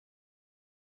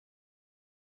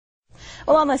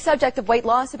Well, on the subject of weight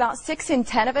loss, about 6 in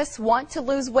 10 of us want to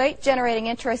lose weight, generating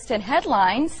interest in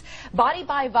headlines. Body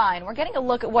by Vine. We're getting a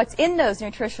look at what's in those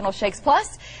nutritional shakes,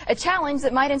 plus a challenge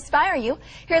that might inspire you.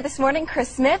 Here this morning, Chris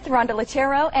Smith, Rhonda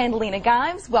Lachero, and Lena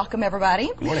Gimes. Welcome, everybody.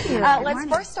 Good morning. Let's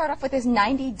first start off with this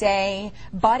 90-day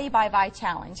Body by Vine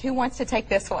challenge. Who wants to take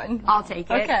this one? I'll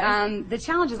take it. Okay. The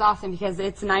challenge is awesome because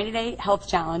it's a 90-day health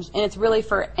challenge, and it's really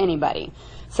for anybody.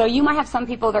 So you might have some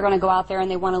people that are going to go out there and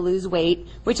they want to lose weight,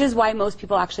 which is why most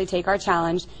people actually take our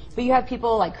challenge. But you have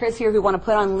people like Chris here who want to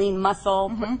put on lean muscle,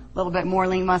 a little bit more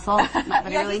lean muscle, not that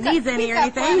he really needs any or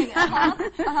anything.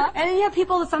 And then you have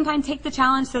people that sometimes take the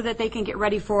challenge so that they can get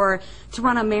ready to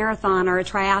run a marathon or a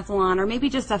triathlon or maybe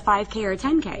just a 5K or a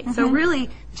 10K. So really,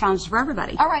 the challenge is for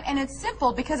everybody. All right, and it's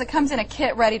simple because it comes in a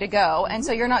kit ready to go, and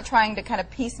so you're not trying to kind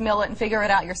of piecemeal it and figure it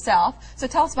out yourself. So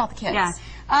tell us about the kits. Yeah.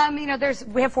 You know,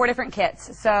 we have 4 different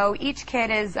kits. So each kit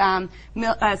is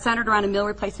centered around a meal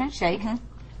replacement shake,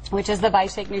 which is the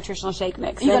ViSalus nutritional shake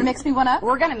mix. You going to mix me one up?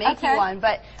 We're going to make you one,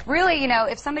 but really, you know,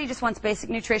 if somebody just wants basic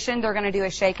nutrition, they're going to do a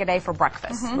shake a day for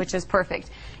breakfast, which is perfect.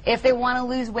 If they want to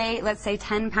lose weight, let's say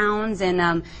 10 pounds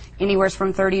in anywhere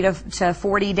from 30 to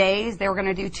 40 days, they're going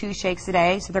to do 2 shakes a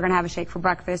day. So they're going to have a shake for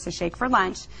breakfast, a shake for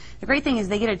lunch. The great thing is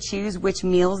they get to choose which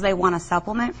meals they want to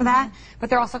supplement for that, but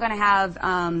they're also going to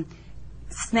have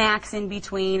snacks in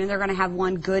between, and they're going to have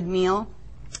one good meal.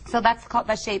 So that's called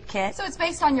the shape kit. So it's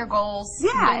based on your goals.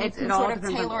 Yeah, you can sort of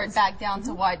tailor it back down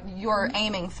to what you're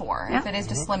aiming for. If it is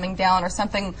just slimming down or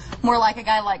something more like a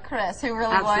guy like Chris who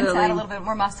really wants to add a little bit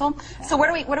more muscle. So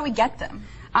where do we get them?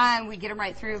 We get them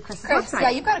right through Chris's website. Yeah,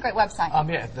 you've got a great website.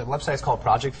 Yeah, the website is called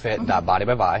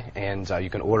projectfit.bodybyvi, and you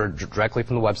can order directly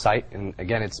from the website. And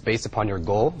again, it's based upon your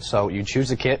goal. So you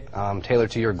choose a kit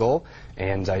tailored to your goal,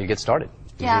 and you get started.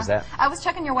 Yeah, I was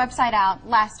checking your website out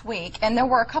last week, and there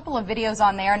were a couple of videos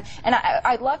on there, and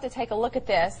I'd love to take a look at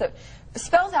this. That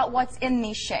spells out what's in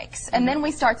these shakes, and then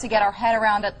we start to get our head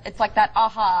around it. It's like that,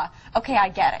 aha, okay, I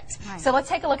get it. Right. So let's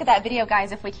take a look at that video,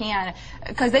 guys, if we can,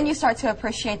 because then you start to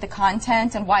appreciate the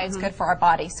content and why it's good for our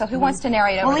body. So who wants to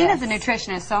narrate over this? Lena's a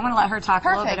nutritionist, so I'm going to let her talk a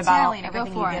little bit about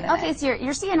everything you get in it. Okay, so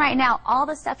you're seeing right now all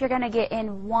the stuff you're going to get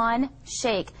in one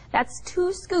shake. That's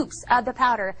 2 scoops of the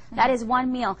powder. That is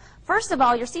one meal. First of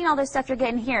all, you're seeing all this stuff you're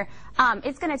getting here.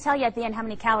 It's going to tell you at the end how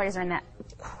many calories are in that.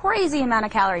 Crazy amount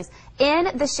of calories.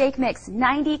 In the shake mix,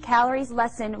 90 calories,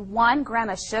 less than 1 gram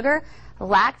of sugar,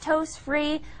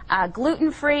 lactose-free,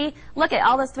 gluten-free. Look at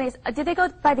all those tomatoes. Did they go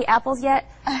by the apples yet?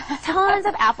 Tons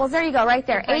of apples. There you go, right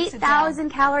there. 8,000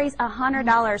 calories,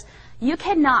 $100. You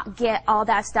cannot get all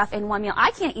that stuff in one meal.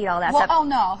 I can't eat all that stuff. Oh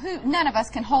no, none of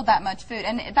us can hold that much food,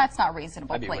 and that's not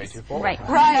reasonable, That'd be way too full. Right.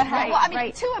 Well, I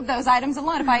mean, 2 of those items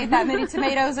alone, if I ate that many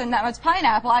tomatoes and that much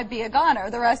pineapple, I'd be a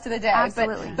goner the rest of the day.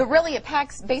 Absolutely. But really, it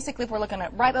packs, basically, if we're looking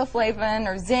at riboflavin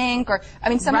or zinc, or, I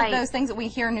mean, some of those things that we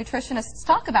hear nutritionists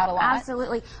talk about a lot.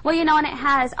 Absolutely. Well, you know, and it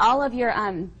has all of your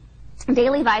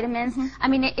daily vitamins. I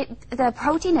mean, the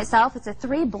protein itself, it's a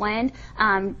 3 blend,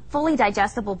 fully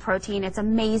digestible protein. It's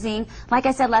amazing. Like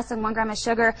I said, less than 1 gram of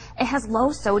sugar. It has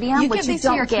low sodium, which you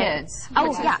don't get. Kids.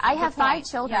 Oh yeah, I have 5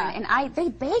 children, and they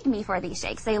beg me for these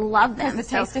shakes. They love them. The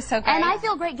taste is so great. And I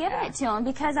feel great giving it to them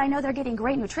because I know they're getting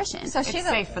great nutrition. So she's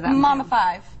safe for them. Mama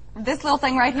 5. This little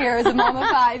thing right here is a mama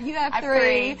 5. You have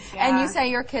 3, and you say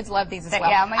your kids love these as well.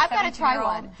 Yeah, my I've got to try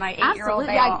one. My 8-year-old.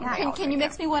 Can you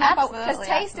mix me one up? Because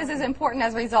taste is as important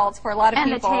as results for a lot of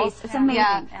people. And the taste, it's amazing.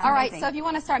 Yeah. All right, so if you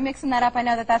want to start mixing that up, I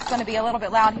know that that's going to be a little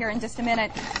bit loud here in just a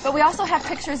minute. But we also have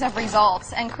pictures of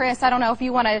results. And Chris, I don't know if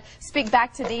you want to speak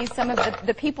back to these, some of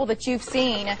the people that you've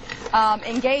seen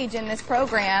engage in this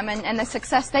program and the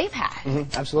success they've had.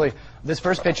 Absolutely. This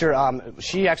first picture,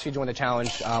 she actually joined the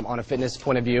challenge on a fitness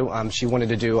point of view. She wanted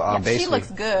to do basically. She looks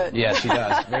good. Yeah, she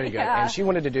does. Very good. And she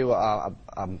wanted to do a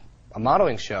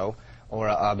modeling show,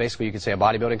 or basically you could say a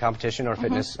bodybuilding competition or a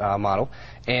fitness model.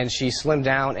 And she slimmed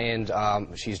down, and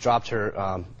she's dropped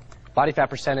her body fat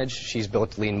percentage. She's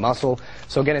built lean muscle.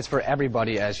 So again, it's for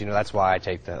everybody, as you know. That's why I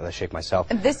take the shake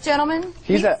myself. And this gentleman?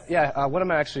 He's one of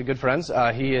my actually good friends.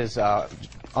 He is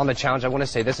on the challenge. I want to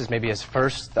say this is maybe his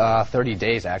first 30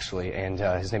 days, actually, and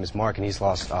his name is Mark, and he's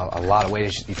lost a lot of weight,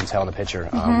 as you can tell in the picture.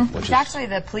 He's actually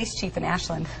the police chief in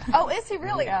Ashland. Oh, is he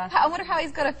really? I wonder how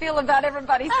he's going to feel about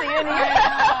everybody seeing him.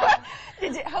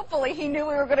 Hopefully he knew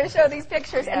we were going to show these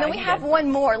pictures. And then we have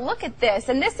one more. Look at this.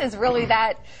 And this is really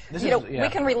that, we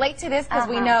can relate to this because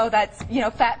we know that's,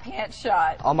 fat pants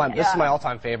shot. This is my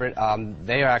all-time favorite.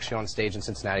 They are actually on stage in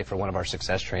Cincinnati for one of our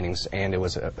success trainings, and it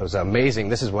was amazing.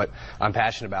 This is what I'm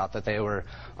passionate about, that they were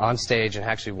on stage and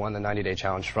actually won the 90-day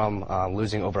challenge from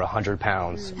losing over 100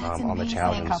 pounds on the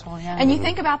challenge. And you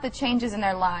think about the changes in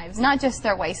their lives, not just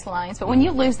their waistlines, but when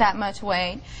you lose that much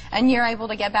weight and you're able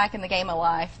to get back in the game of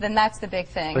life, then that's the big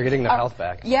thing. They're getting their health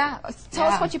back. Yeah. Tell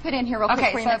us what you put in here real quick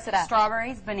before you mix it up.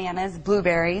 Strawberries, bananas,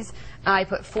 blueberries. I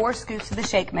put 4 scoops of the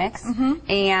shake mix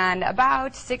and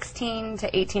about 16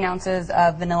 to 18 ounces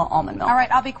of vanilla almond milk. All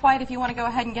right, I'll be quiet if you want to go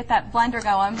ahead and get that blender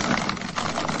going.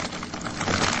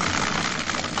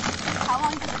 How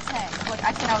long does it take? Look,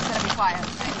 I said I was going to be quiet.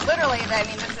 Literally,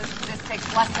 this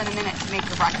takes less than a minute to make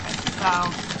your breakfast.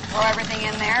 So throw everything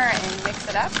in there and mix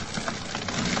it up.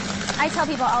 I tell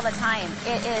people all the time,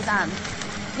 it is,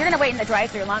 you're going to wait in the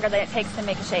drive-thru longer than it takes to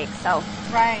make a shake. So,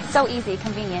 so easy,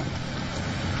 convenient.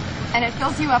 And it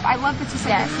fills you up. I love that you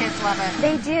said the kids love it.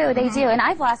 They do, they do. And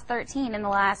I've lost 13 in the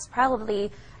last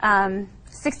probably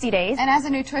 60 days. And as a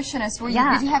nutritionist,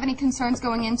 did you have any concerns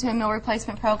going into a meal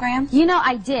replacement program?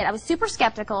 I did. I was super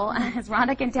skeptical, as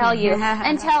Rhonda can tell you,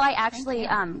 until I actually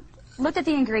looked at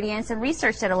the ingredients and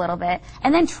researched it a little bit,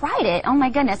 and then tried it. Oh my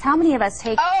goodness, how many of us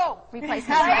take replacements?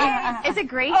 Right? Is it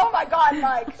great? Oh my God,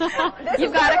 Mike!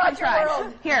 You've got to come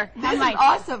try. Here, this is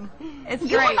awesome. It's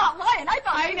great. You're not lying. I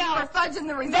thought you were fudging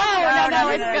the results. No,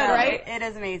 it's good, right? It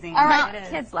is amazing. All right,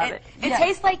 kids love it. It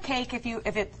tastes like cake if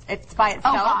it's by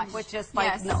itself with just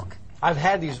like milk. I've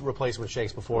had these replacement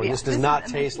shakes before. This does not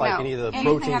taste like any of the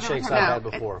protein shakes I've had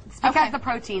before. It's because of the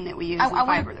protein that we use and the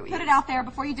fiber that we use. Put it out there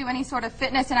before you do any sort of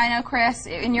fitness. And I know, Chris,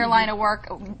 in your line of work,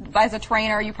 as a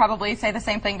trainer, you probably say the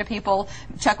same thing to people.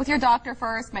 Check with your doctor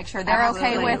first. Make sure they're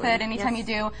okay with it. Anytime you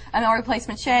do a meal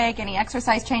replacement shake, any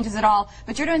exercise changes at all.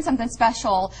 But you're doing something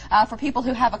special for people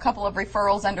who have a couple of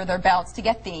referrals under their belts to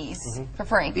get these for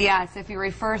free. Yes, if you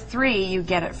refer 3, you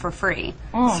get it for free.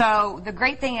 So the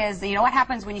great thing is, you know what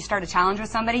happens when you start a challenge with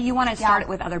somebody? You want to start it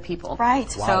with other people.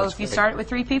 Right. Wow, so if you start it with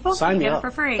 3 people, you get it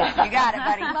for free. You got it,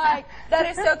 buddy. Mike, that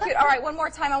is so cute. All right, one more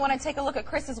time, I want to take a look at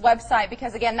Chris's website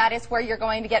because, again, that is where you're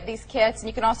going to get these kits. And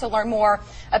you can also learn more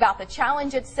about the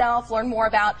challenge itself, learn more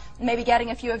about maybe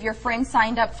getting a few of your friends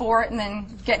signed up for it and then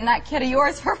getting that kit of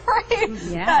yours for free.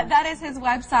 Yeah. That is his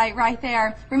website right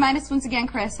there. Remind us once again,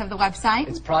 Chris, of the website.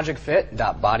 It's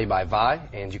projectfit.bodybyvi,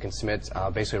 and you can submit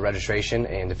basically a registration.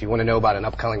 And if you want to know about an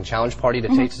upcoming challenge party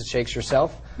that takes the shakes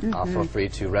yourself, feel free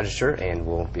to register, and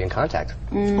we'll be in contact.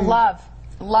 Love.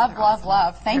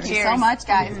 Thank you so much,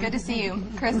 guys. Good to see you.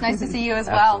 Chris, nice to see you as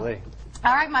well. Absolutely.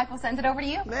 All right, Mike, we'll send it over to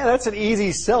you. Man, that's an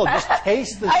easy sell. Just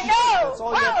taste the shake. That's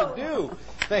all you have to do.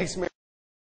 Thanks, Mary.